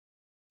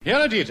Here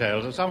are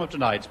details of some of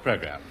tonight's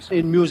programmes.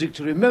 In Music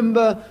to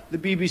Remember, the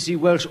BBC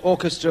Welsh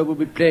Orchestra will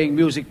be playing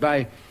music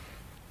by...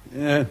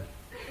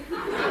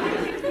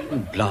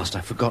 blast,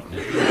 I've forgotten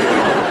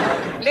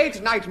it.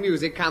 Late night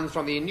music comes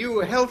from the new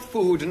health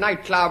food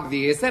nightclub,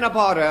 the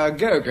Senapara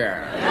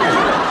Go-Go.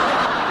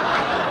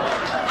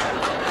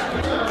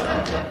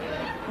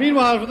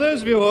 Meanwhile, for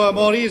those of you who are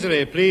more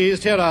easily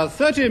pleased, here are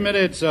 30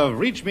 minutes of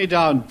Reach Me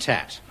Down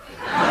Tat.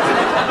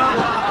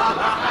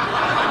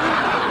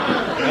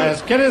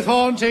 As Kenneth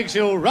Horne takes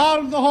you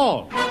round the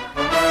horn.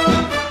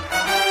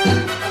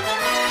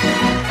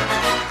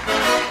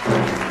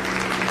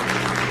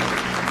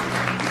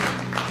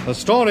 The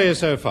story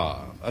so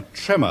far. A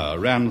tremor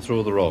ran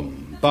through the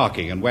room,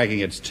 barking and wagging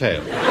its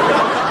tail.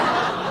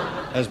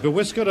 As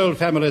bewhiskered old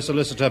family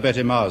solicitor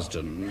Betty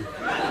Marsden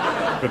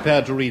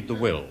prepared to read the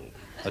will,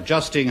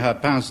 adjusting her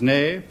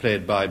pince-nez,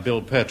 played by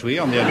Bill Pertwee,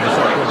 on the end of a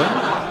sock ribbon,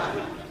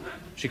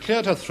 she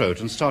cleared her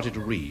throat and started to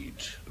read.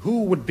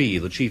 Who would be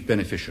the chief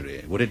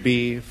beneficiary? Would it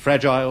be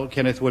fragile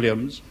Kenneth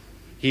Williams,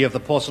 he of the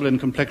porcelain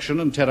complexion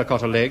and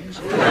terracotta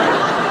legs?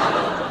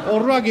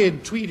 Or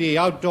rugged, tweedy,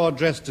 outdoor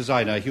dress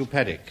designer Hugh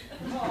Paddock?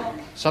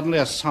 Suddenly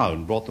a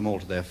sound brought them all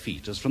to their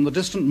feet, as from the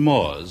distant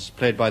moors,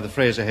 played by the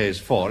Fraser Hayes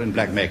Four in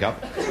black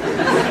makeup,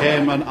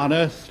 came an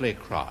unearthly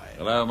cry.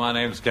 Hello, my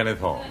name's Kenneth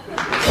Horne.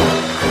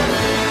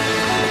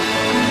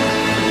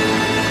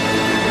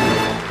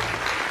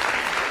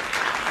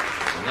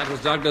 That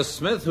was Douglas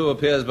Smith, who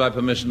appears by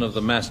permission of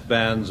the massed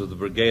bands of the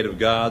Brigade of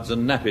Guards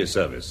and Nappy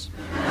Service.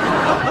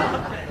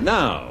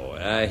 Now,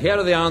 here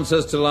are the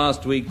answers to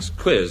last week's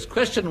quiz.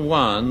 Question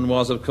 1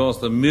 was, of course,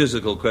 the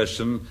musical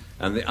question,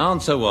 and the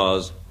answer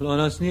was...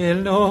 Although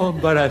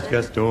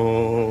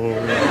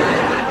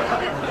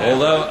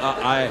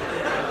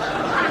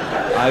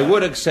I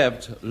would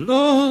accept...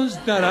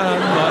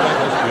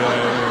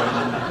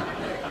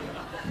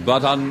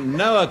 But on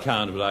no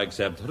account will I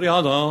accept... And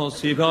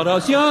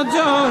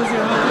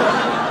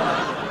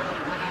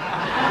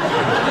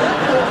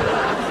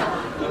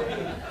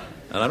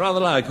I rather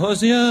like...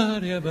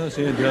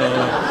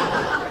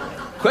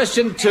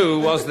 Question 2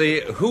 was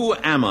the who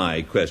am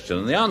I question,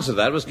 and the answer to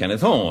that was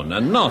Kenneth Horne,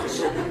 and not,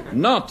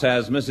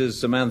 as Mrs.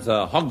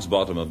 Samantha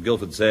Hogsbottom of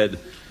Guildford said,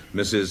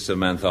 Mrs.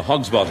 Samantha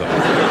Hogsbottom.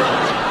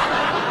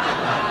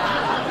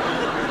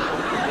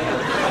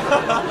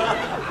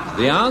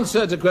 The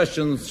answer to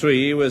question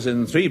 3 was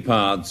in 3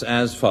 parts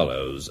as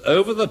follows.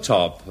 Over the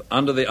top,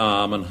 under the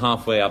arm, and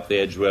halfway up the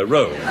Edgware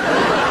Road.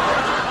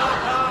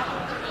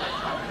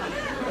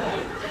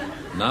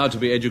 Now to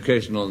be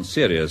educational and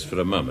serious for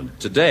a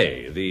moment.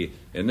 Today, the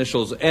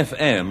initials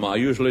FM are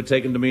usually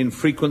taken to mean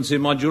frequency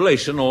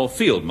modulation or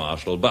field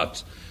marshal,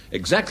 but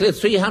exactly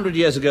 300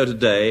 years ago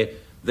today,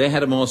 they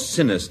had a more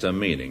sinister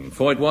meaning,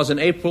 for it was in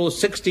April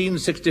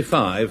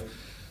 1665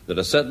 that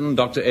a certain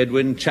Dr.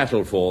 Edwin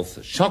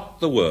Chattleforth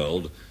shocked the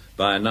world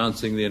by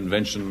announcing the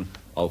invention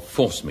of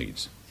force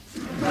meat.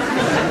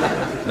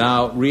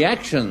 Now,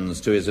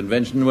 reactions to his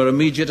invention were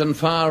immediate and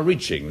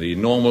far-reaching. The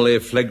normally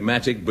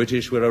phlegmatic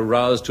British were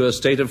aroused to a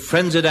state of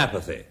frenzied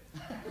apathy.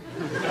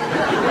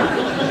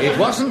 It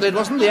wasn't the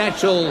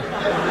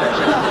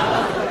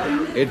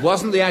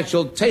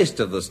actual taste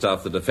of the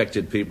stuff that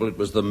affected people. It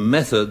was the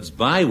methods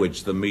by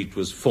which the meat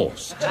was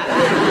forced.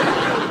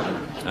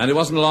 And it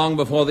wasn't long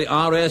before the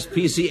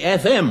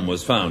RSPCFM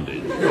was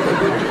founded,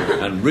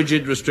 and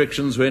rigid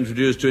restrictions were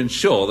introduced to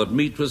ensure that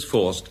meat was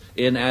forced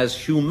in as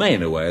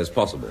humane a way as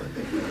possible.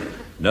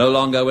 No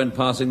longer when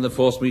passing the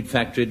force meat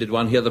factory did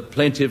one hear the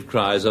plaintive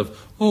cries of,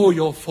 "Oh,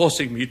 you're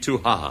forcing me too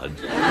hard,"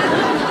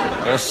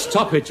 or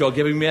 "Stop it, you're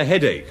giving me a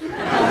headache."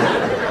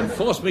 And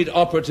force meat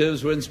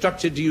operatives were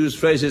instructed to use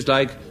phrases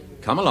like,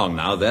 "Come along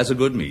now, there's a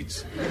good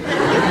meat."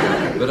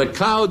 But a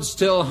cloud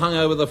still hung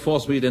over the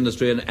force meat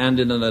industry, and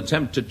in an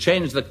attempt to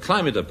change the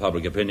climate of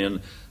public opinion,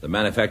 the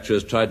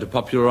manufacturers tried to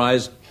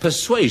popularize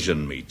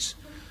persuasion meat.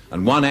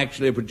 And one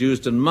actually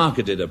produced and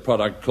marketed a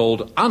product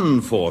called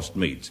unforced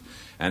meat,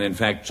 and in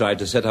fact tried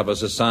to set up a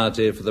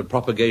society for the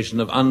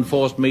propagation of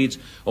unforced meat,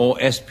 or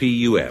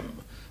SPUM.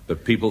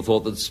 But people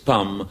thought that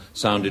SPUM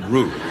sounded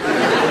rude.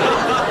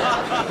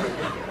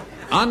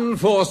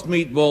 Unforced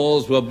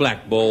meatballs were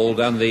blackballed,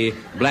 and the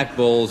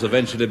blackballs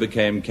eventually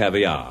became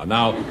caviar.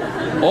 Now,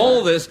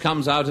 all this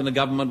comes out in a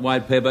government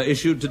white paper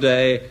issued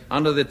today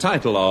under the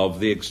title of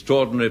The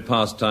Extraordinary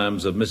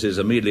Pastimes of Mrs.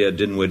 Amelia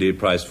Dinwiddie,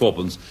 price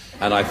 4pence,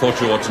 and I thought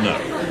you ought to know.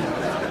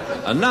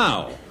 And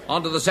now,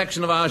 on to the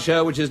section of our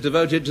show which is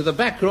devoted to the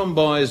backroom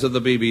boys of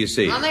the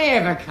BBC. Are they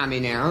ever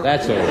coming out?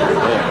 That's all.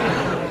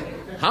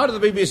 How do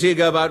the BBC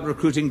go about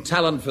recruiting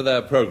talent for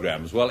their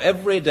programmes? Well,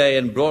 every day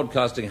in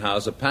Broadcasting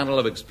House, a panel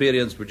of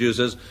experienced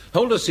producers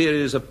hold a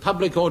series of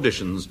public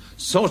auditions,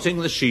 sorting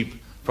the sheep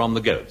from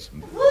the goats.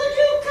 Would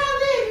you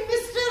come in,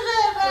 Mr.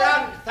 Lever?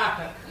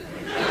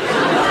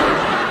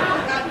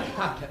 Grant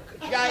Futtock.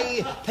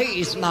 J.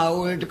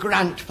 Peasmould,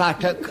 Grant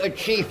Futtock,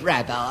 Chief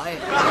Rabbi.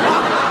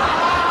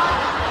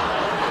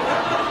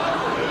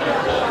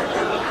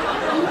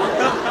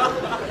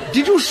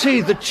 Did you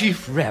say the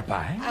chief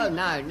rabbi? Oh,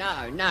 no,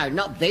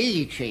 not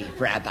the chief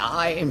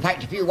rabbi. In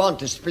fact, if you want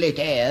to split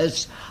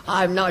hairs,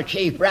 I'm not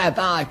chief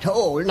rabbi at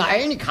all. Not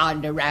any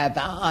kind of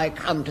rabbi. I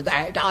come to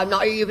that. I'm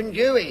not even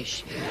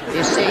Jewish.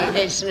 You see,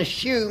 it's an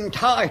assumed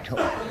title.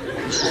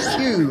 It's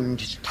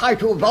assumed. It's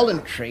title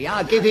voluntary.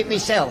 I give it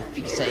myself,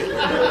 you see.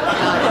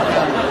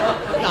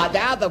 Like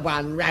the other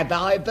one,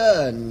 Rabbi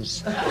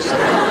Burns.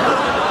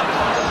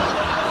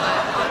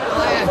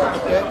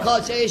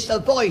 Because it's the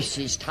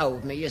voices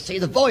told me, you see,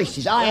 the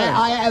voices. I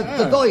have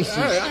the voices.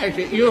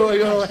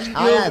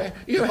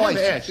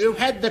 You've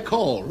had the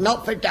call.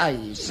 Not for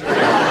days.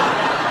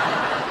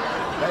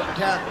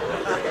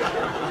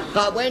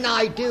 But when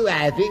I do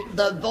have it,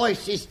 the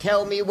voices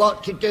tell me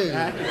what to do.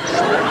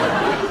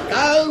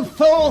 Go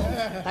forth,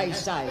 they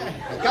say.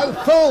 Go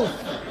forth,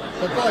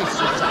 the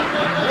voices say.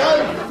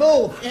 Go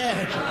forth.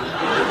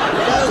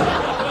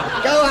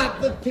 Go up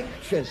the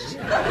pictures.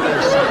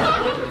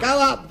 Go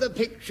up the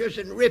pictures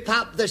and rip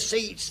up the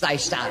seats, they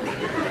say.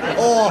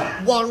 Or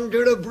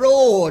wander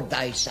abroad,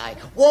 they say.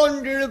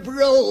 Wander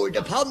abroad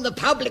upon the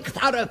public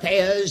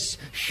thoroughfares,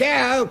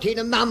 shouting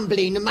and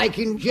mumbling and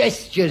making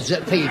gestures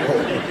at people.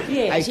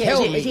 Yes, they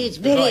tell me. It's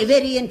very,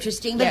 very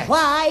interesting. But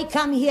why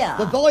come here?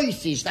 The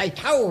voices, they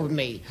told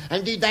me.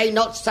 And did they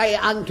not say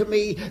unto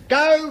me,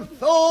 go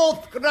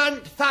forth,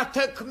 Grant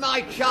Fattock, my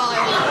child?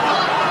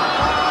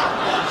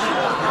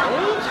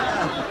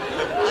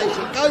 I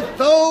said, go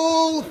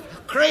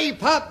forth,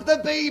 creep up the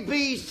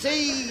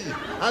BBC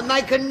and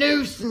make a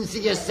nuisance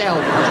of yourself.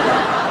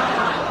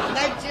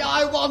 That's it,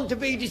 I want to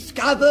be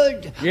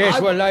discovered. Yes,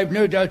 well, I've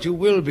no doubt you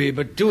will be,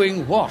 but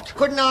doing what?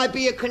 Couldn't I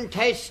be a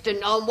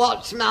contestant on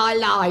What's My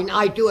Line?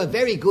 I do a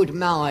very good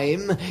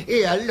mime.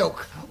 Here,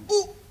 look.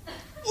 Ooh,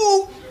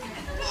 ooh,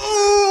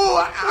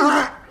 ooh.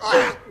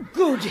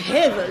 Good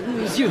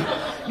heavens,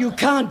 you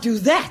can't do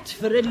that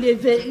for a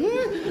living.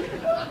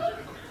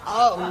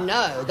 Oh,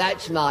 no,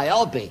 that's my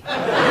hobby.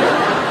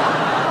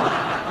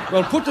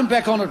 Well, put them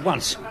back on at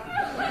once.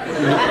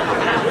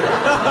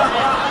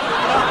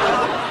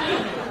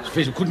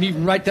 I couldn't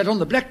even write that on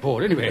the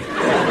blackboard, anyway.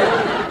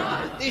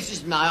 This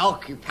is my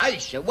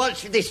occupation.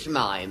 What's this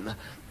mime?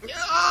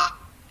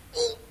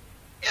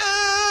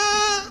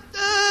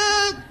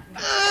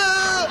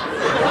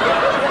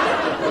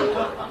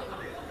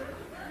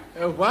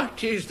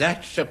 What is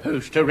that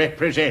supposed to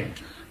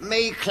represent?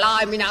 Me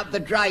climbing up the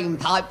drain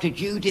pipe to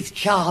Judith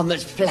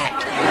Chalmers'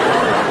 flat.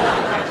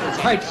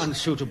 Quite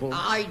unsuitable.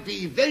 I'd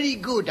be very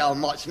good on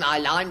What's My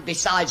Line.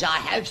 Besides, I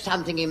have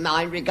something in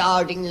mind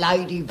regarding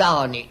Lady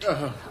Barnet.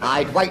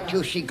 I'd wait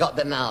till she got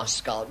the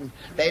mask on.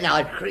 Then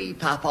I'd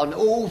creep up on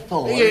all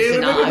fours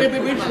and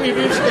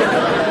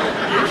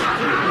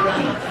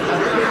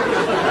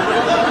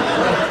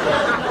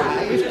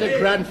Mr.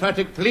 Grant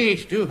Fattock,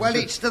 please do. Well,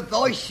 it's the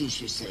voices,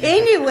 you see.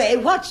 Anyway,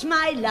 What's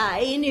My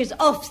Line is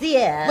off the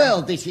air.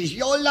 Well, this is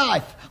your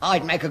life.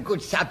 I'd make a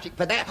good subject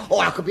for that,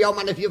 or I could be on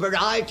one of your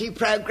variety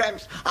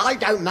programmes. I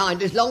don't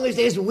mind as long as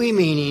there's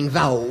women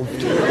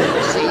involved.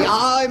 See,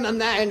 I'm a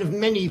man of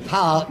many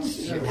parts,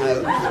 you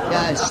know.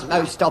 Yes,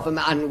 most of them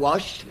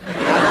unwashed.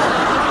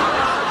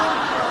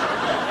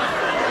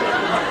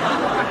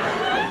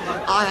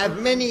 I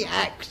have many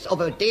acts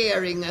of a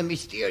daring and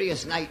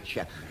mysterious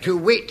nature, to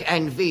wit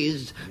and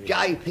viz,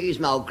 J.P.'s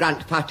my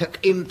Grant Fattock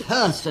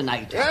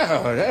impersonator.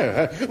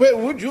 Well,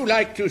 would you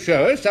like to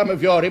show us some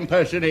of your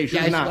impersonations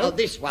Yes, now? well,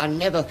 this one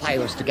never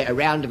fails to get a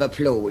round of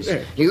applause.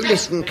 You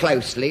listen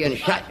closely and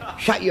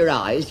shut your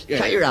eyes,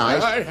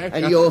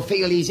 and you'll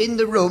feel he's in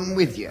the room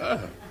with you.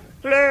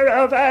 Clear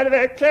off out of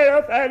it, clear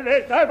off out of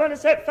it. I want to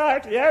set fire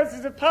to the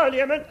Houses of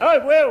Parliament. I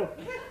will.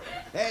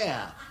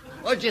 There.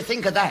 What do you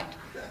think of that?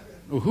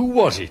 Who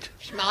was it?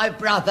 It's my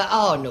brother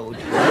Arnold. It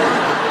is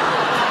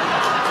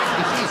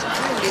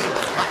truly,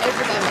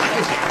 everyone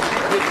knows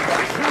it's a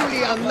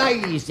truly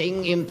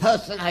amazing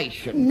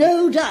impersonation.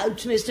 No doubt,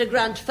 Mr.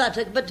 Grant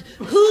Fattock, but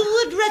who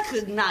would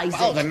recognise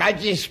Oh, it? the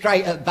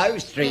magistrate at Bow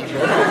Street would.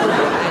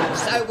 And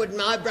so would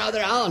my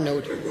brother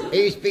Arnold.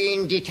 He's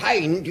been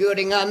detained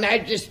during Her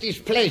Majesty's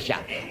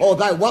pleasure.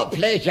 Although what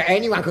pleasure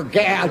anyone could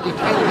get out of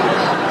detaining my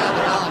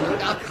brother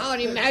Arnold, I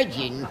can't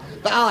imagine.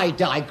 But I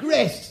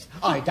digress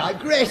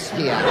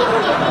here.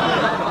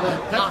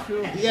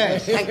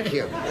 Yes, thank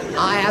you.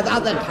 I have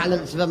other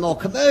talents of a more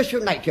commercial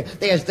nature.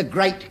 There's the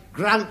great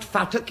Grant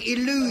Fattock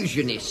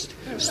illusionist.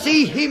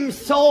 See him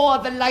saw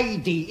the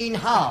lady in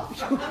half.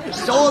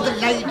 Saw the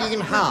lady in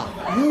half.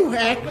 You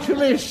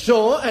actually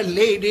saw a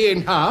lady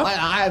in half? Well,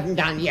 I haven't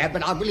done yet,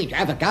 but I'm willing to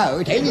have a go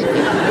at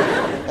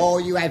anything.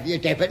 Or you have your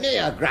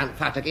debonair Grant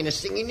Fattock in a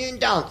singing and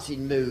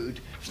dancing mood.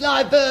 Shall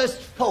I burst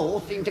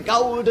forth into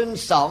golden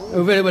song?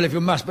 Oh, very well if you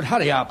must, but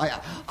hurry up.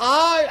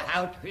 I'll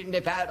out and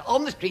about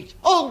on the streets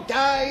all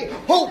day,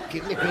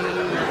 hawking the green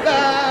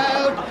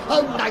cloud.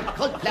 Oh, night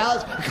cold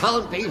flowers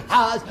can't be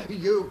ours.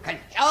 You can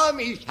show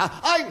me,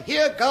 I'm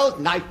here goes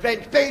night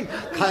French bean.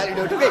 Kind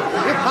of bit, you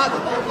pass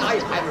all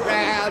nice and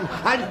round,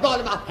 and ball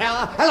of my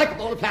flower, I like a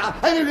ball of flower,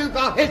 and the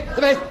rhubarb is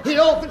the best in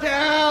all the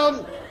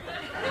town.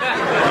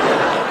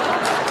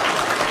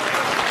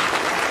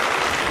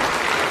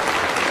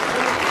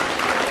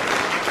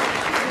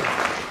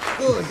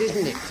 good,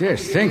 isn't it?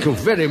 Yes, thank you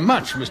very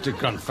much, Mr.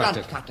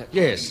 Gruntfutter. Gruntfutter.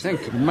 Yes,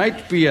 thank you. It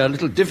might be a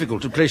little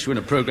difficult to place you in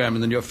a program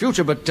in the near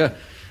future, but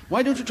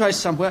why don't you try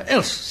somewhere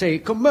else, say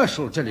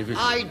commercial television?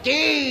 I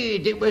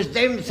did. It was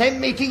them sent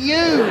me to you.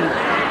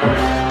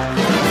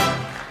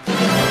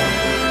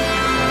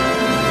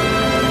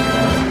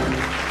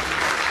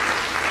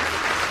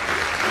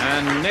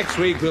 And next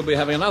week we'll be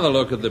having another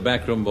look at the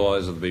backroom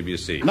boys of the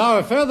BBC. Now,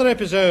 a further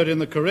episode in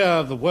the career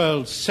of the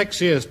world's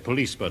sexiest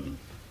policeman.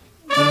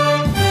 It's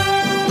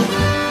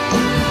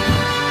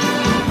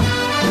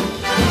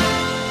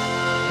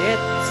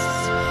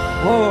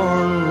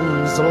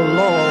Horne's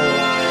law.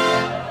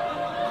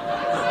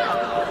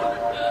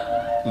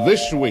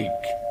 This week,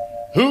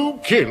 who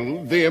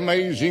killed the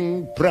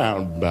amazing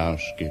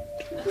Proudbasket?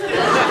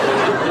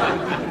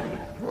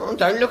 Oh,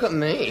 don't look at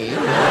me.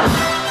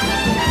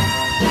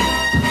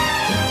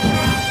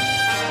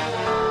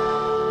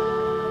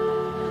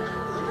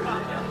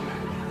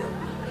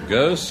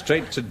 Go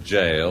straight to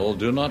jail.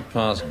 Do not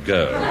pass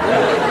go.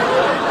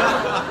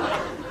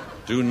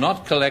 Do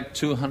not collect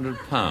 £200.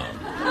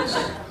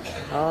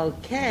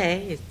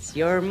 Okay, it's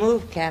your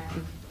move,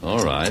 Captain.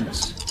 All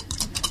right.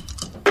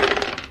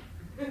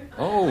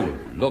 Oh,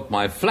 look,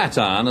 my flat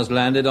iron has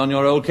landed on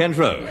your old Kent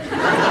Road.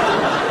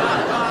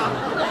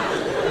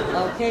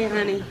 Okay,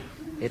 honey,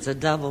 it's a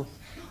double.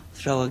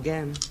 Throw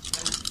again.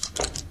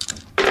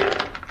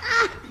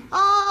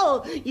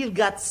 Oh, you've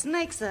got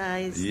snake's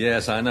eyes.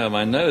 Yes, I know.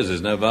 My nose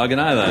is no bargain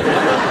either.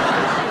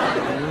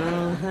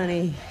 Oh,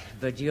 honey,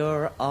 but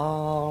you're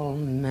all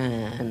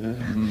man.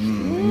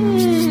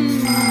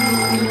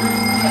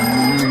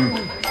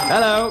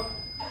 Hello.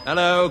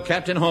 Hello,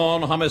 Captain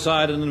Horne,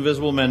 homicide and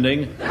invisible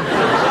mending.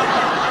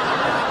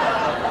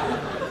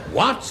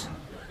 What?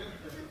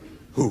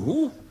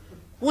 Who?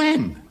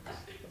 When?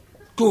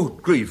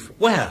 Good grief.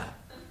 Where?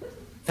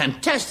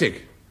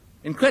 Fantastic.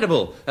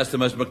 Incredible. That's the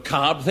most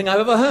macabre thing I've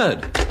ever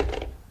heard.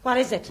 What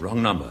is it?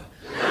 Wrong number.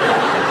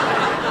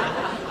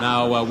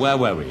 Now, where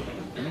were we?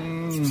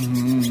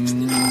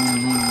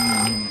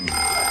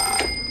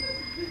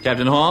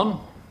 Captain Horne?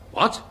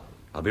 What?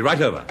 I'll be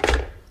right over.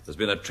 There's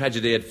been a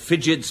tragedy at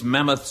Fidget's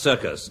Mammoth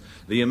Circus.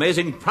 The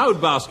amazing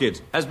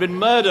Proudbasket has been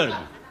murdered.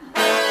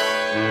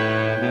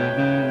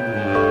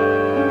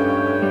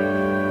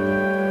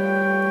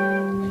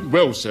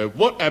 Well, sir,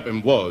 what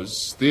happened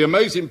was the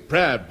amazing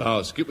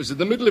Proudbasket was in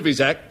the middle of his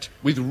act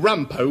with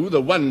Rumpo,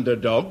 the wonder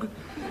dog,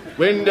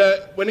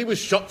 when he was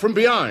shot from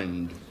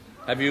behind.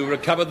 Have you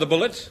recovered the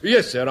bullet?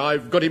 Yes, sir,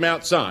 I've got him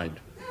outside.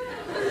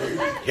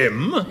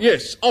 Him?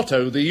 Yes,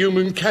 Otto, the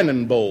human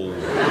cannonball.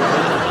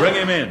 Bring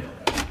him in.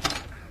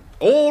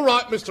 All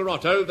right, Mr.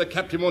 Otto, the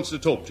captain wants to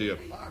talk to you.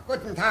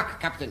 Guten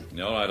Tag, Captain.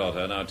 All right,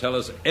 Otto, now tell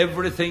us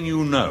everything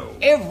you know.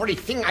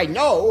 Everything I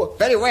know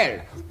very well.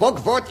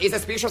 Bogwort is a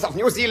species of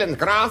New Zealand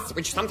grass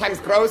which sometimes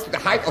grows to the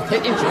height of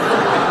 10 inches.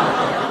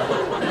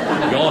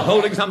 You're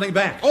holding something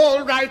back.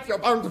 All right, you're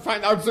bound to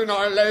find out sooner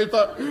or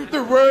later.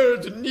 The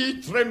world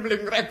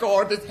knee-trembling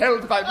record is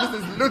held by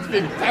Mrs.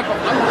 Ludwig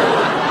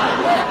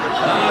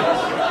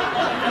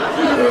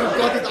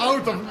Got it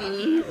out of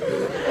me.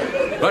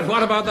 But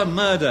what about the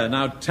murder?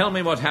 Now tell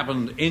me what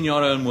happened in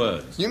your own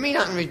words. You mean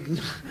I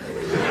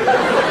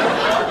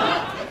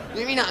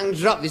can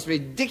drop this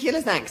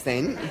ridiculous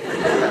accent?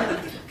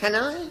 Can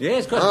I?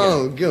 Yes, of course.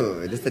 Oh,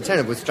 good. It's the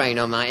terrible strain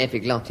on my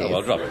epiglottis. Oh,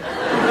 well, drop it.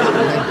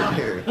 Thank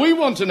you. We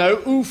want to know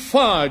who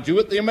fired you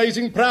at the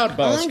amazing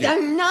Proudbasket. I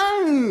don't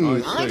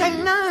know. I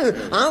don't know.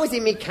 I was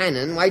in me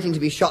cannon waiting to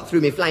be shot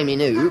through me flaming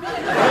hoop.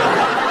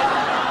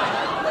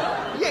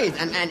 Yes,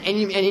 and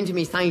into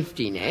me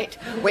safety net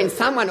when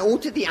someone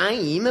altered the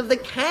aim of the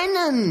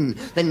cannon.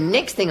 The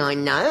next thing I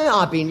know,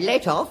 I've been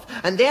let off,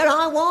 and there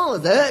I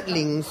was,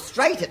 hurtling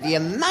straight at the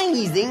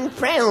amazing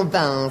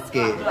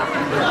Proudbasket.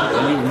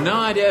 And you've no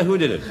idea who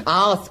did it?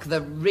 Ask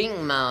the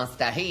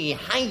ringmaster. He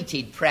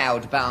hated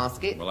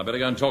Proudbasket. Well, I better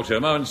go and talk to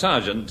him. Oh, and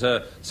Sergeant,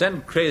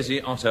 send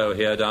crazy Otto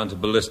here down to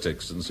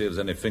ballistics and see if there's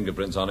any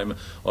fingerprints on him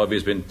or if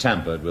he's been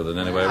tampered with in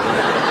any way.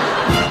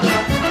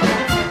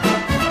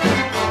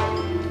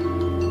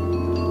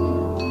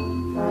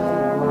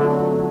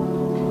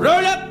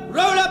 Roll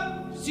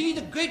up! See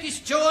the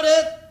greatest show on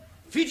earth?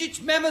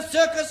 Fidget's Mammoth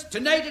Circus,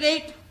 tonight at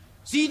 8.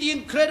 See the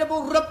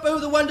incredible Rumpo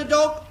the Wonder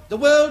Dog, the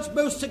world's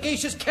most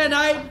sagacious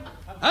canine.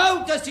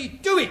 How does he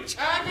do it?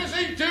 How does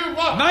he do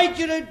what? Mind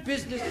your own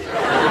business.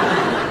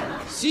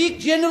 See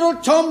General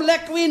Tom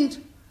Lackwind,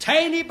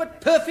 tiny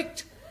but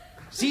perfect.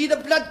 See the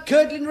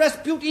blood-curdling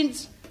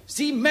Rasputins.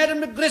 See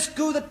Madame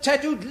Negrescu, the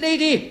tattooed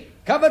lady,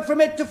 covered from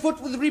head to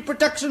foot with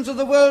reproductions of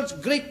the world's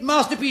great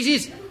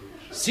masterpieces.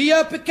 See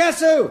our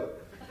Picasso,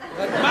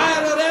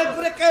 admire our El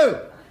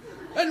Greco,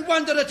 and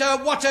wonder at our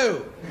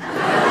Watto.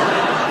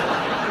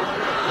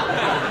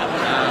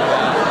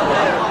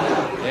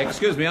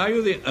 Excuse me, are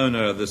you the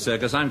owner of the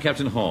circus? I'm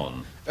Captain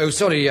Horne. Oh,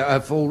 sorry,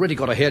 I've already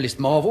got a hairless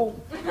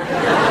marvel.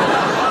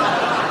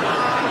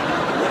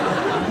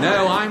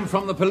 No, I'm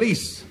from the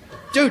police.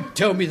 Don't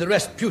tell me the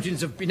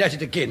Rasputins have been at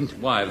it again.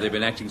 Why, have they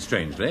been acting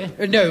strangely?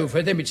 No,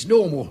 for them it's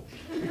normal.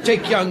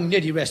 Take young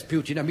Neddy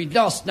Rasputin. I mean,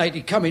 last night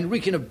he come in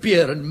reeking of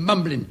beer and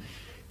mumbling.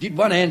 Did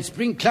one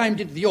handspring, climbed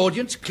into the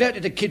audience,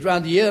 clattered a kid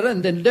round the ear,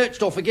 and then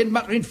lurched off again,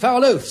 muttering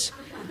foul oaths.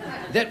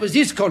 That was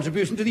his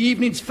contribution to the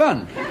evening's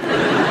fun.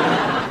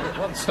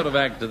 What sort of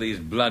act do these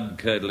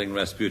blood-curdling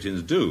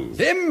Rasputins do?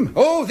 Them?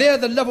 Oh, they're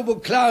the lovable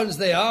clowns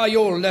they are.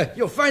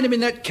 You'll find them in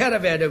that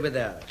caravan over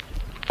there.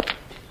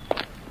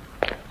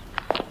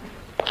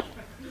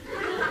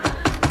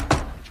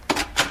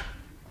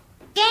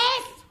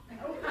 Yes?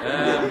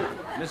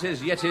 Mrs.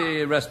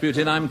 Yeti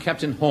Rasputin, I'm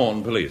Captain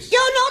Horne, police.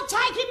 You're not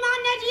taking my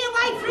Neddy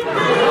away from me.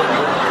 No,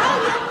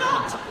 you're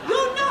not.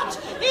 You're not.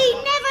 He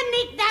never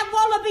nicked that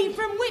wallaby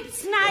from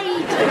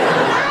Whipsnade.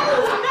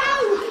 No.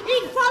 He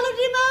followed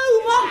him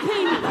home,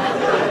 hopping.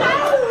 No,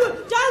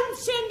 don't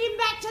send him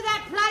back to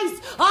that place.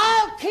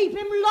 I'll keep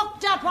him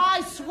locked up,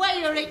 I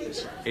swear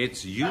it.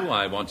 It's you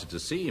I wanted to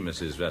see,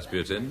 Mrs.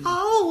 Rasputin.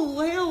 Oh,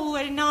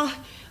 well, no.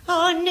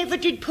 I never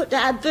did put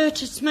that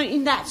advertisement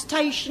in that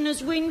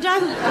stationer's window.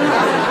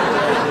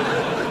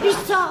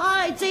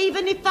 Besides,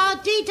 even if I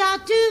did, I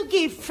do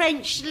give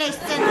French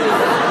lessons.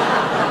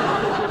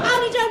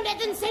 Only don't let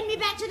them send me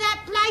back to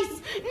that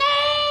place.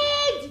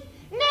 Ned!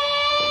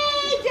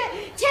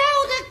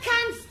 Tell the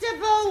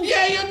constable.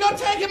 Yeah, you're not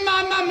taking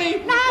my mummy.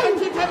 No. Don't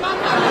you take my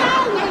mummy.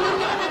 No. You're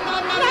not taking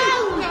my mummy. No.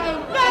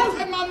 Don't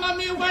take my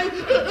mummy away.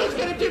 Who's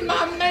going to do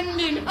my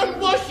mending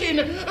and washing?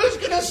 Who's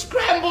going to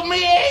scramble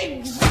me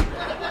eggs?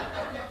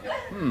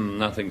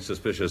 Nothing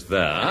suspicious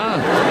there.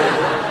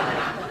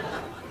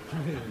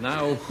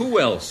 Now, who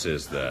else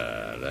is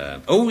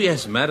there? Oh,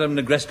 yes, Madame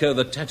Negresco,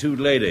 the tattooed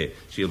lady.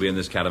 She'll be in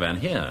this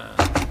caravan here.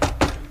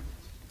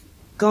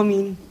 Come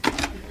in.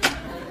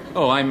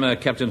 Oh, I'm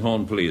Captain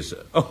Horne, police.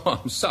 Oh,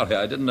 I'm sorry,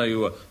 I didn't know you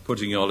were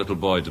putting your little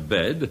boy to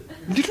bed.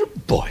 Little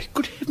boy?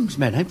 Good heavens,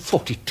 man, I'm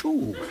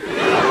 42.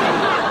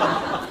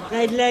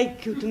 I'd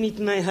like you to meet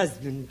my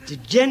husband,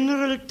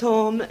 General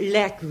Tom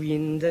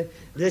Lackwind,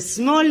 the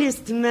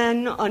smallest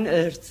man on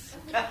earth.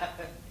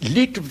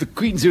 Late of the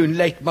Queen's Own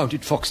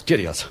light-mounted fox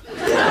terriers.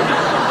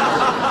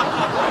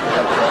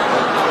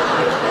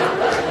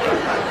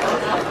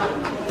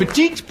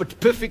 Petite but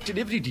perfect in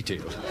every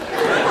detail.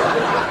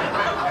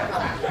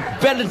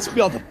 Balance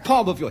me on the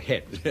palm of your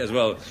head. Yes,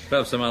 well,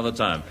 perhaps some other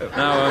time.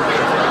 Now,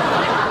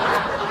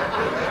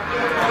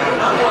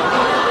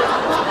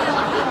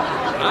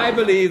 I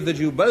believe that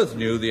you both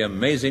knew the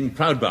amazing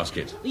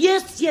Proudbasket.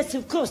 Yes,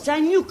 of course, I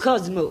knew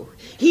Cosmo.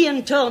 He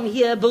and Tom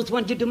here both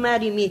wanted to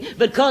marry me,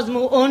 but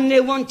Cosmo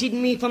only wanted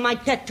me for my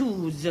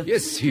tattoos.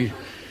 Yes, he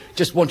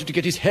just wanted to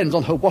get his hands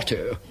on her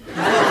water.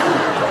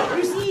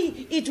 You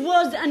see, it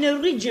was an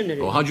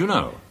original. Oh, how'd you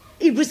know?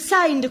 It was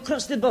signed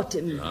across the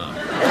bottom. So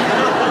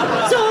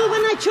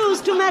when I chose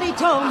to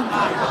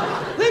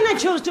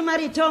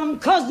marry Tom,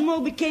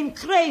 Cosmo became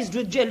crazed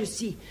with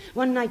jealousy.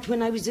 One night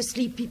when I was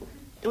asleep, he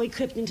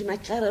crept into my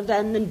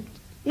caravan and...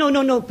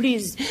 No,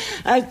 please.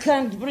 I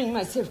can't bring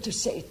myself to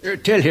say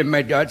it. Tell him,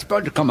 my dear, it's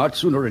bound to come out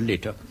sooner or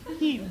later.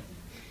 He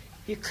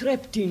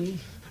crept in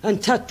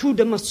and tattooed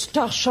a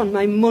moustache on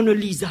my Mona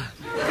Lisa.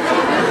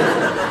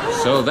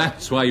 So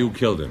that's why you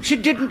killed him? She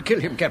didn't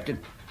kill him, Captain.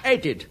 I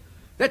did.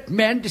 That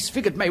man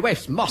disfigured my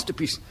wife's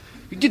masterpiece.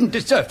 He didn't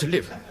deserve to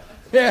live.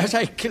 Yes,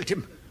 I killed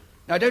him.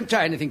 Now, don't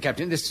try anything,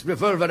 Captain. This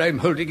revolver I'm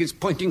holding is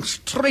pointing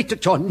straight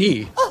at your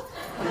knee.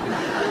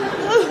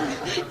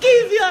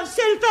 Give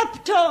yourself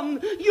up, Tom.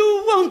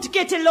 You won't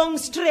get a long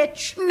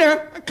stretch. No,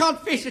 I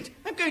can't face it.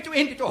 I'm going to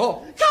end it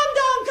all. Come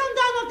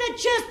down off that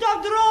chest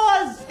of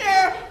drawers.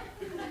 There.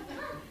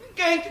 I'm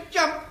going to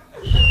jump.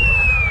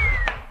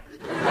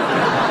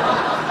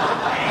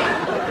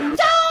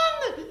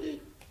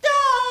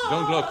 Tom!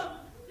 Don't look.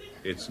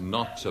 It's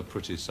not a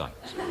pretty sight.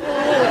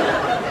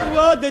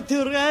 What a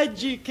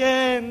tragic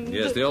end.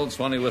 Yes, the old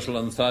Swanee whistle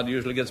and thud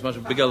usually gets much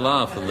bigger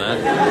laugh than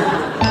that.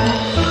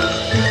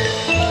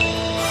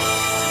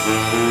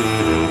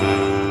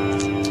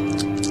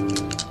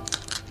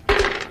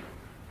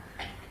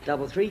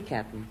 Double 3,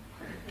 Captain.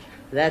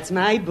 That's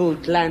my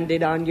boot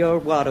landed on your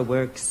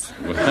waterworks.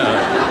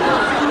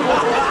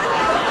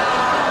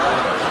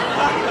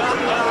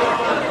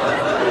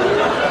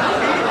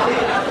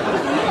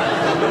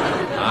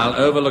 I'll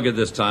overlook it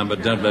this time,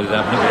 but don't let it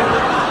happen again.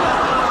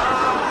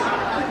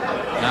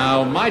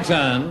 Now, my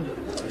turn.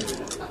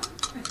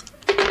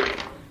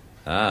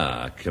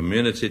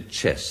 Community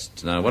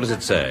chest. Now, what does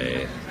it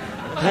say?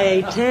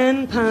 Pay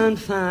 £10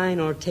 fine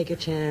or take a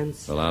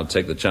chance. Well, I'll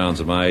take the chance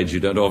at my age. You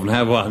don't often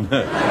have one. And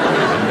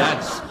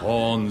that's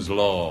Horne's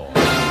Law.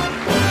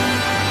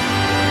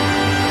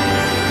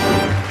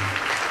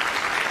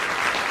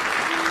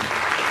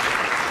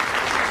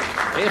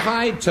 If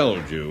I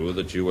told you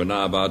that you were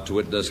now about to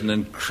witness an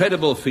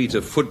incredible feat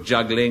of foot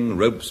juggling,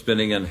 rope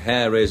spinning, and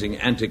hair-raising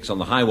antics on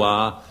the high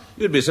wire,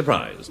 you'd be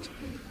surprised.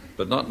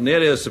 But not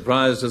nearly as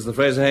surprised as the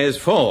Fraser Hayes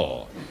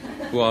Four,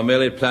 who are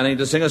merely planning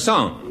to sing a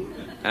song.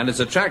 And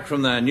it's a track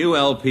from their new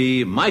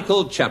LP,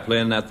 Michael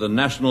Chaplin at the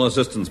National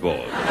Assistance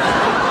Board.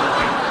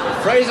 The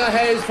Fraser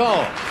Hayes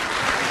Four.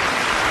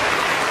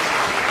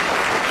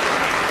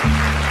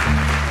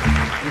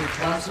 It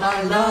was was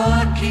my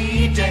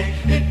lucky day.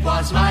 It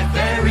was my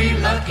very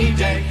lucky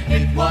day.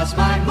 It was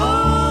my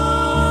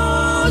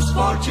most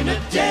fortunate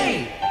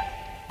day.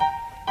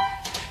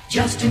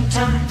 Just in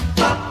time,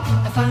 pop,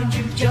 I found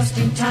you just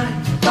in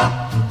time.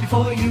 Pop,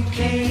 before you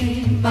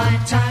came, my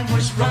time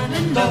was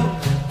running low.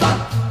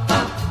 Pop,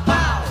 pop,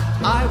 pow,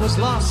 I was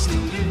lost.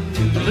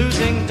 The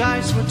losing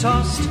dice were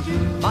tossed.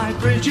 My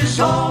bridges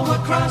all were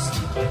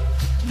crossed.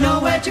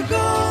 Nowhere to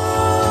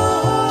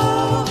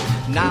go.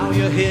 Now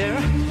you're here,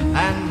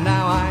 and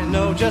now I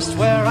know just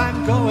where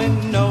I'm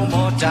going. No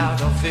more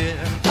doubt or fear.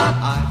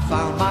 I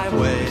found my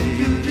way,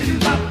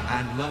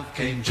 and love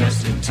came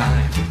just in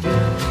time.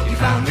 You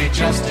found me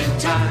just in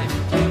time.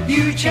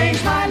 You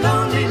changed my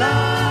lonely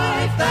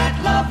life that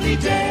lovely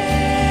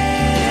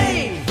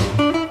day.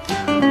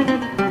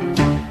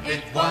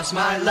 It was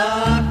my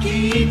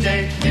lucky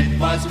day. It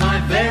was my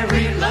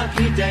very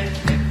lucky day.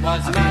 It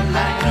was my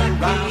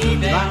lucky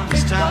day. Round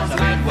this town,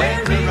 I've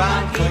waited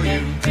around for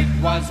you. It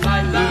was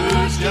my lucky day.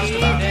 Just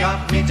about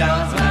got me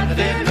down, and I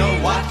didn't know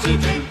what to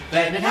do.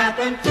 Then it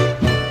happened.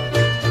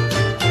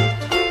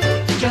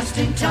 Just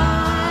in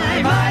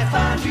time, I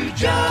found you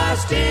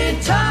just in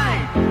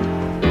time.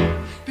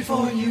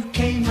 Before you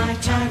came, my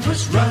time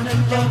was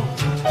running low.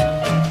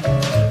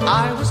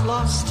 I was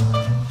lost,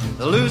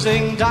 the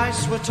losing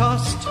dice were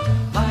tossed.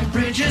 My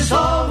bridges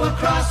all were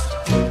crossed.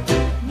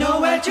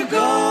 Nowhere to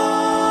go.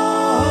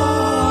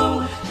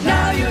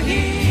 Now you're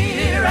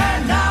here,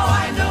 and now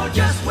I know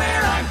just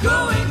where I'm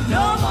going.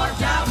 No more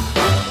doubt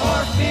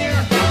or fear.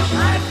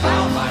 I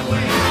found my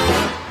way,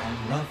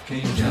 and love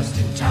came just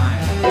in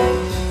time.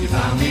 You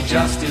found me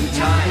just in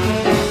time.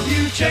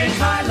 You changed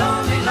my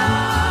lonely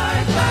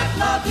life that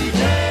lovely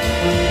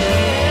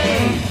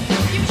day.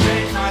 You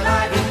changed my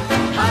life.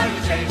 How you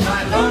changed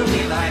my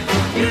lonely life.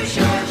 You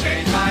sure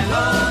changed my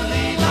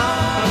lonely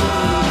life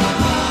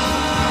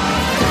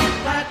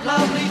that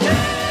lovely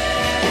day.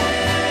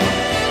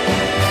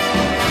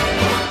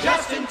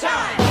 Just in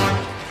time.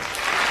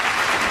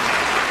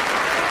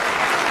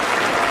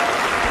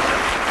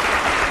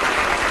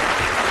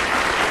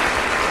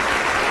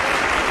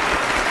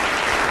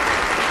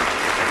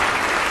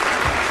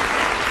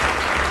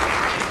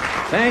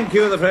 Thank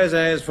you, the Fraser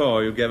Hayes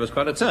 4. You gave us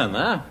quite a turn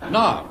there.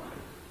 Now,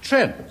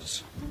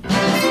 trends.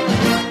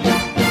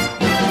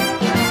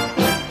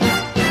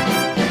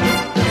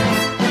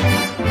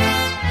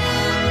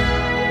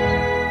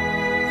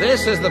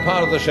 This is the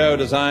part of the show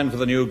designed for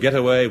the new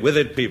get-away with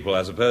it people,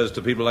 as opposed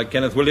to people like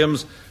Kenneth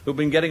Williams, who've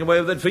been getting away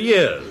with it for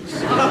years.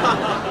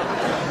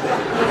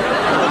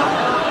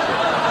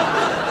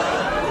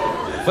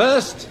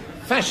 First,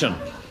 fashion.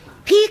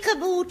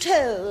 Peekaboo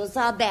toes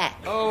are back.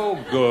 Oh,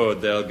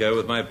 good. They'll go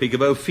with my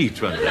peekaboo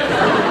feet one day.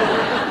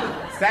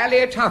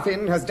 Sally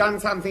Tuffin has done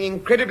something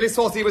incredibly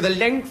saucy with a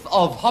length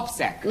of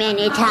hopsack.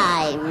 Many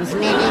times,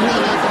 many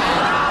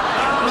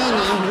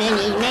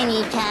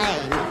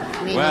times.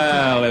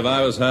 Well, if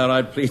I was her,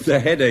 I'd plead the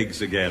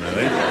headaches again, I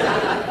think.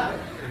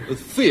 The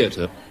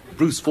theatre.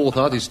 Bruce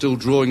Forsyth is still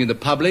drawing in the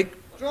public.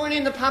 Drawing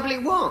in the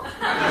public what?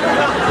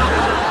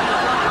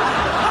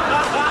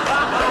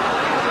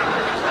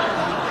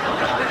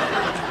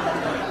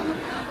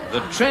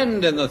 The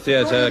trend in the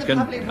theatre can...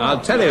 I'll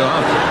tell you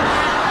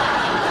after.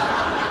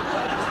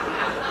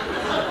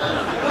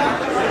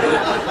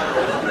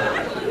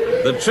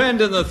 The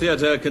trend in the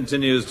theatre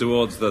continues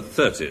towards the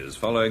 30s.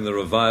 Following the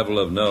revival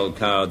of Noel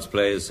Coward's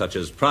plays such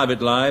as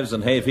Private Lives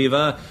and Hay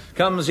Fever,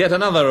 comes yet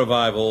another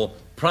revival,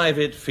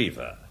 Private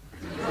Fever.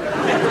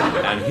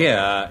 And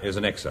here is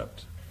an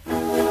excerpt.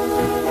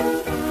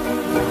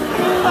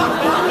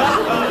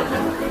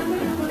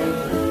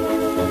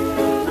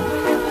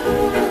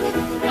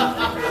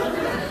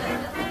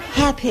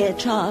 Happy,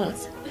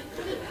 Charles.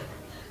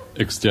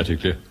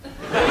 Ecstatically.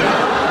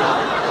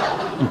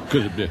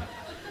 Incredibly.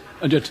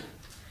 And yet,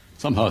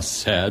 somehow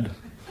sad.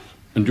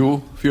 And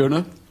you,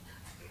 Fiona?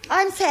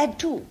 I'm sad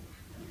too.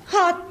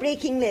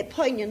 Heartbreakingly,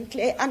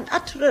 poignantly,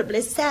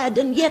 unutterably sad,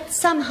 and yet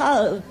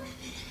somehow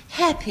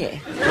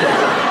happy.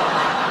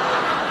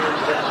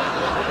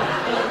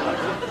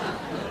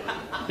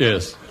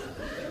 Yes.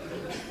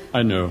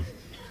 I know.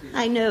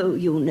 I know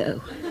you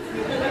know.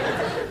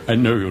 I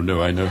know you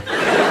know I know.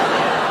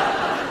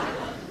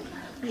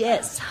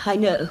 Yes, I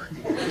know.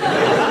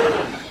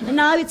 And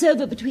now it's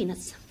over between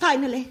us.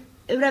 Finally,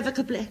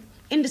 irrevocably,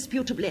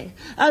 indisputably,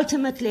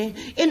 ultimately,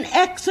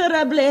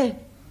 inexorably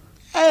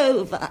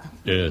over.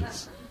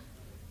 Yes.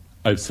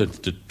 I've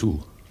sensed it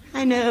too.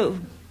 I know.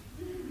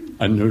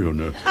 I know you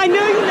know. I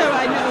know you know,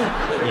 I know.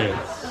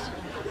 Yes.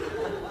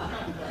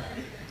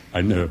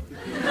 I know.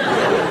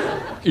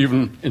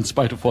 Even in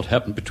spite of what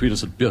happened between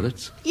us at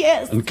Biarritz.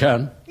 Yes. And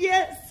Cannes.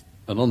 Yes.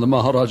 And on the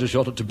Maharaja's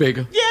yacht at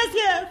Tobago. Yes,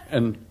 yes.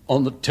 And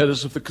on the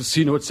terrace of the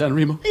casino at San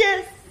Remo.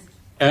 Yes.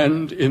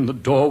 And in the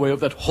doorway of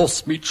that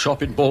horse meat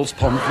shop in Ball's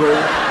Pond Road.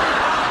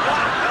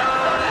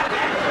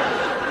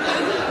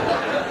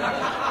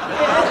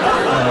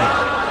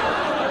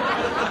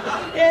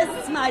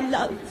 Yes, my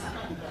love.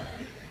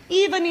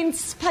 Even in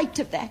spite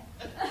of that.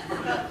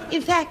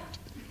 In fact,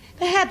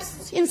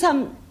 perhaps in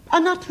some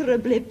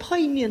unutterably,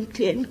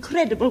 poignantly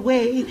incredible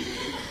way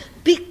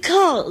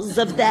because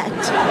of that.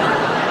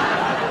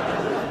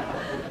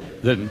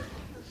 Then,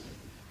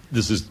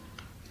 this is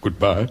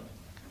goodbye?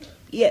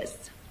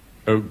 Yes.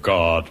 Oh,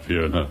 God,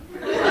 Fiona.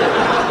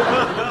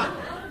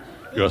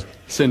 You're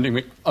sending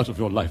me out of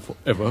your life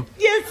forever?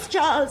 Yes,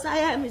 Charles, I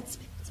am. It's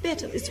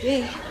better this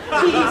way.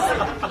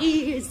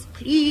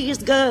 Please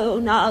go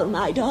now,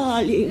 my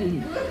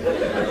darling.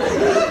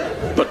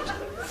 But,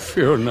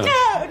 Fiona... No.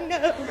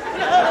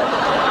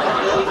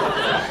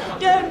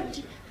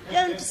 Please,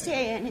 don't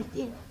say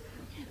anything.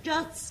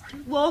 Just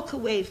walk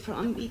away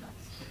from me.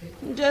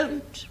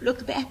 Don't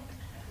look back.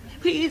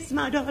 Please,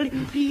 my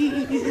darling,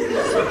 please.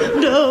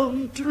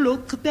 Don't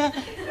look back.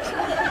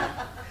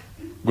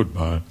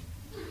 Goodbye.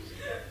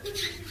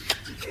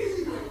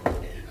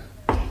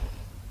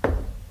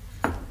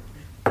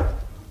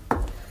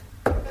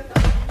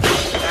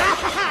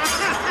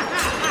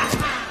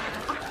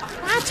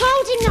 I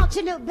told him not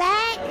to look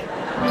back.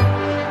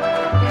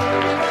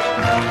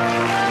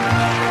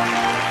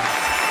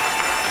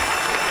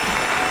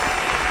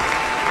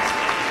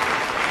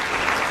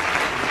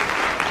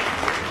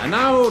 And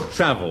now,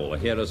 travel.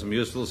 Here are some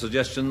useful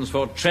suggestions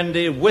for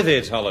trendy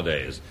with-it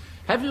holidays.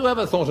 Have you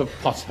ever thought of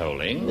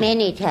potholing?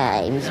 Many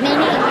times.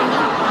 Many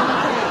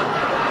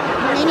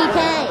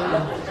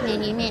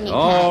times.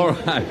 All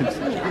right.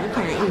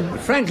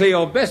 Frankly,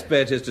 your best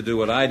bet is to do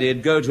what I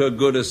did. Go to a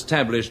good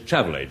established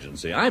travel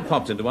agency. I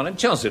popped into one in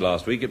Chelsea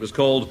last week. It was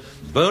called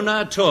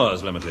Bona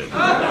Tours Limited.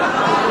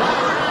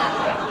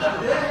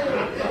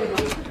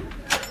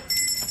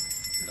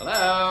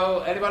 Hello?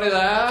 Anybody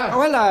there?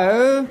 Oh,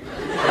 hello.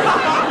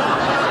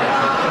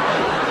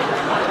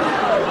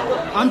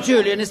 I'm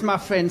Julian. It's my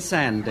friend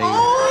Sandy.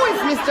 Oh,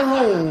 it's Mr.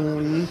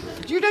 Horne.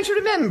 Don't you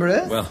remember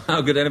us? Well,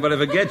 how could anybody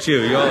forget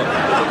you?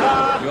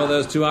 You're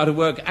those two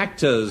out-of-work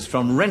actors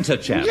from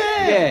Rent-A-Chap.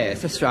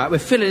 Yes, that's right. We're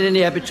filling in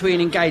here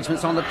between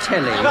engagements on the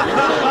telly.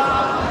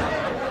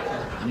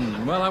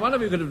 Well, I wonder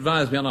if you could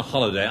advise me on a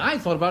holiday. I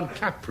thought about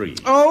Capri.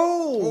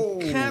 Oh,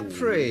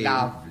 Capri.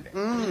 Lovely.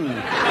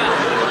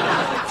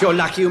 If you're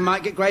lucky, you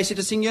might get Gracie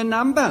to sing your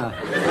number.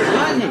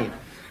 Mightn't you?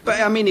 But,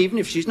 I mean, even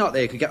if she's not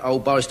there, you could get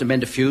old Boris to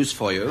mend a fuse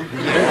for you.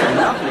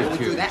 Lovely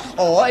fuse.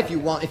 Or if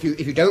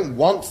you don't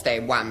want to stay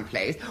in one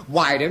place,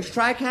 why don't you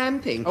try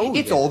camping?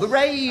 It's all the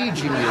rage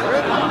in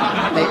Europe.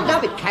 They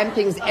love it.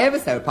 Camping's ever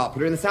so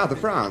popular in the south of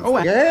France. Oh,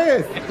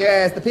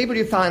 yes. The people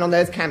you find on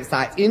those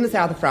campsites in the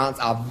south of France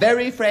are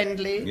very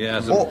friendly.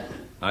 Yes,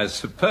 I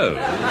suppose.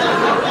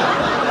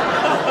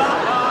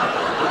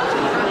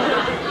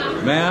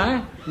 May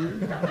I?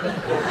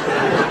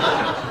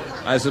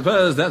 I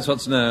suppose that's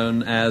what's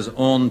known as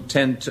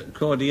entente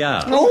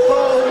cordiale.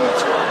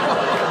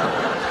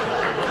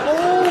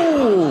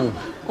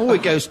 Oh,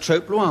 it goes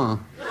trop loin.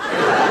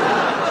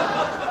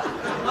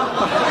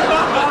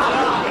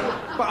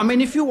 But, I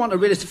mean, if you want a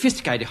really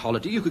sophisticated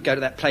holiday, you could go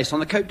to that place on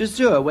the Côte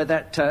d'Azur where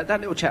that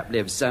little chap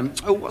lives.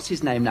 What's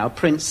his name now?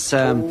 Prince...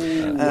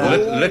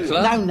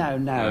 Littler?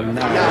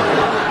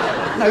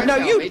 No,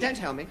 you... Don't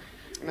tell me.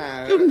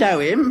 No. You know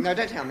him. No,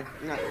 don't tell me.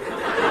 No.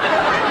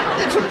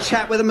 Little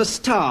chap with a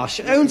moustache.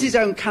 Owns his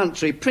own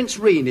country. Prince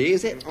Rini,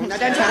 is it? No,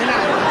 don't tell me.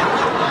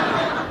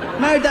 No.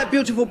 Married that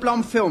beautiful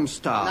blonde film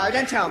star. No,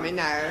 don't tell me.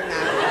 No.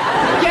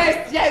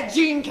 Yes,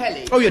 Gene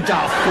Kelly. Oh, you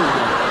daft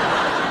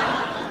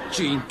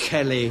fool. Gene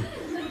Kelly.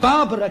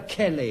 Barbara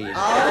Kelly.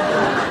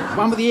 Oh.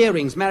 One with the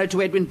earrings, married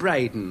to Edwin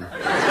Braden.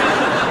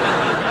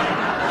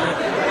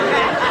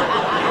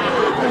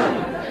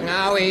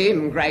 Now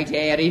him, great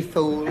hairy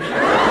fool.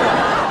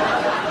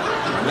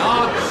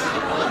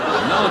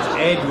 Not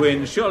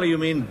Edwin. Surely you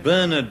mean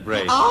Bernard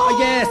Braden. Oh,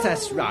 yes,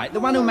 that's right. The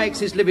one who makes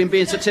his living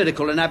being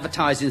satirical and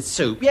advertising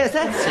soup. Yes,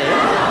 that's it.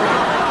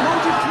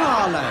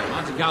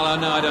 Monte Carlo,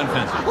 no, I don't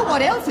fancy it. Well,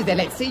 what else is there?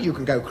 Let's see, you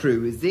can go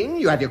cruising.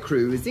 You have your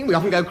cruising. We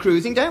often go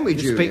cruising, don't we,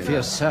 Julian? Speak for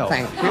yourself.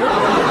 Thank you.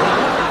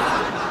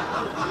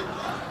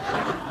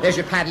 There's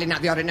your paddling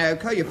up the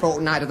Orinoco, your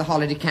fortnight of the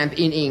holiday camp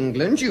in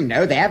England. You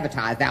know, they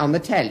advertise that on the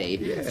telly.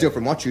 Yeah. Still,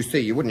 from what you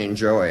see, you wouldn't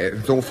enjoy it.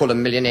 It's all full of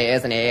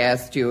millionaires and air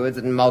stewards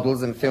and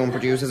models and film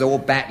producers all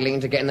battling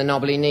to get in the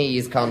knobbly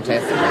knees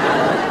contest.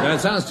 No, it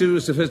sounds too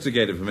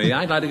sophisticated for me.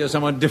 I'd like to go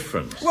somewhere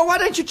different. Well, why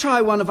don't you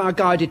try one of our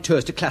guided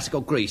tours to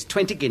classical Greece?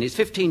 20 guineas,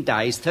 15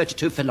 days,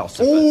 32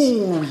 philosophers.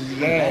 Oh,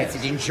 yes,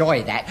 you'd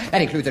enjoy that.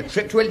 That includes a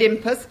trip to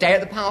Olympus, stay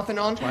at the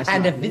Parthenon,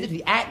 and a visit to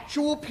the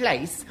actual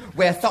place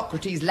where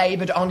Socrates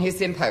laboured on his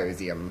symposium.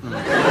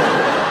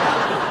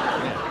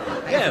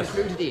 Yes.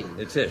 Included in.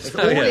 It is. It's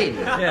all in.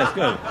 Yes,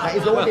 good. That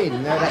is all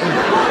in. No, that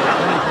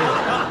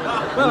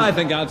is... Well, I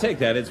think I'll take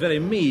that. It's very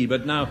me.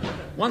 But now,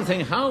 one thing,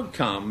 how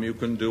come you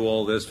can do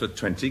all this for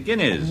 20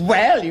 guineas?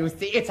 Well, you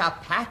see, it's a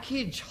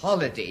package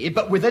holiday,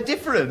 but with a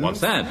difference.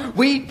 What's that?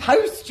 We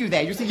post you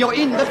there. You see, you're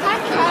in the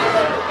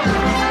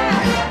package.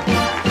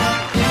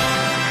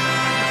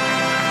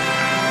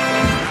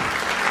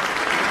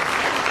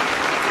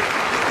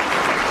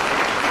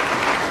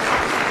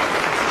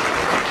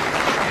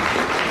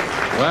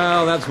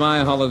 Well, that's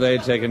my holiday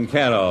taken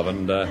care of,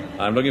 and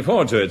I'm looking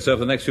forward to it. So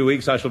for the next few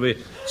weeks, I shall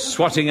be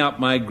swatting up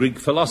my Greek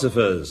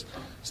philosophers,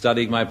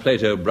 studying my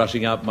Plato,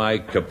 brushing up my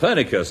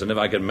Copernicus, and if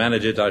I can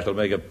manage it, I shall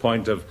make a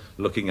point of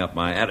looking up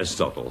my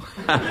Aristotle.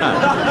 Well...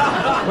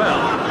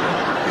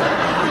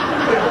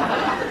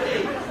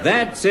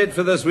 That's it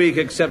for this week,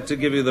 except to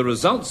give you the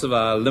results of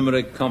our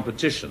limerick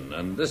competition.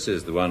 And this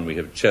is the one we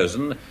have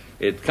chosen.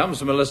 It comes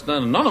from a listener,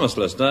 an anonymous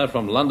listener,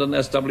 from London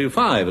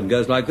SW5, and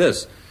goes like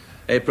this.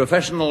 A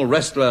professional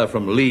wrestler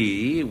from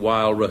Lee,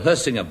 while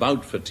rehearsing a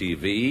bout for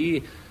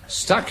TV,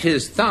 stuck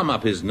his thumb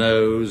up his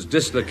nose,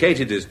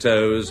 dislocated his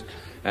toes,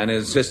 and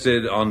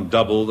insisted on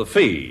double the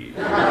fee.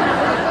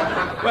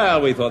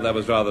 Well, we thought that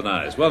was rather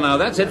nice. Well, now,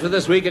 that's it for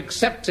this week,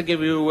 except to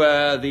give you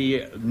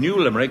the new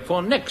limerick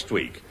for next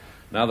week.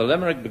 Now, the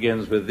limerick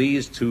begins with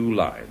these two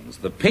lines.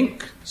 The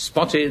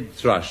pink-spotted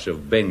thrush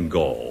of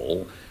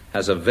Bengal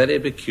has a very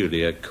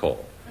peculiar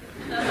call.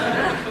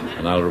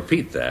 And I'll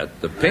repeat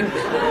that. The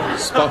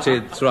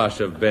pink-spotted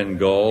thrush of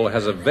Bengal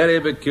has a very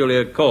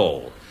peculiar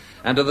call.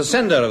 And to the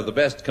sender of the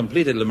best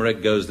completed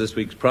limerick goes this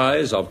week's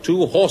prize of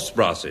 2 horse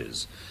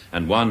brasses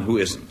and 1 who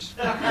isn't.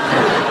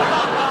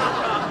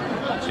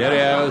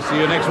 Cheerio. See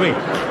you next week.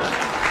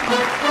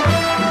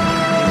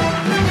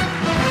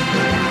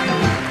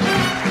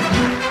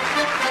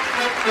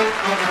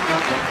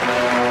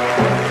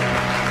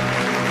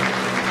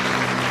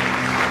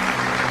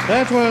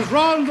 That was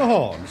Round the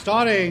Horne,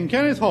 starring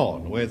Kenneth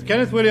Horne, with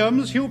Kenneth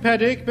Williams, Hugh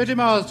Paddick, Betty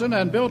Marsden,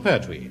 and Bill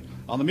Pertwee.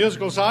 On the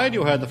musical side,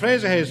 you heard the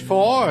Fraser Hayes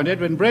Four and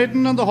Edwin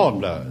Braden and the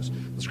Hornblowers.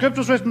 The script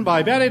was written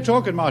by Barry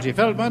Took and Marty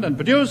Feldman and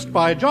produced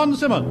by John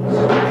Simmons.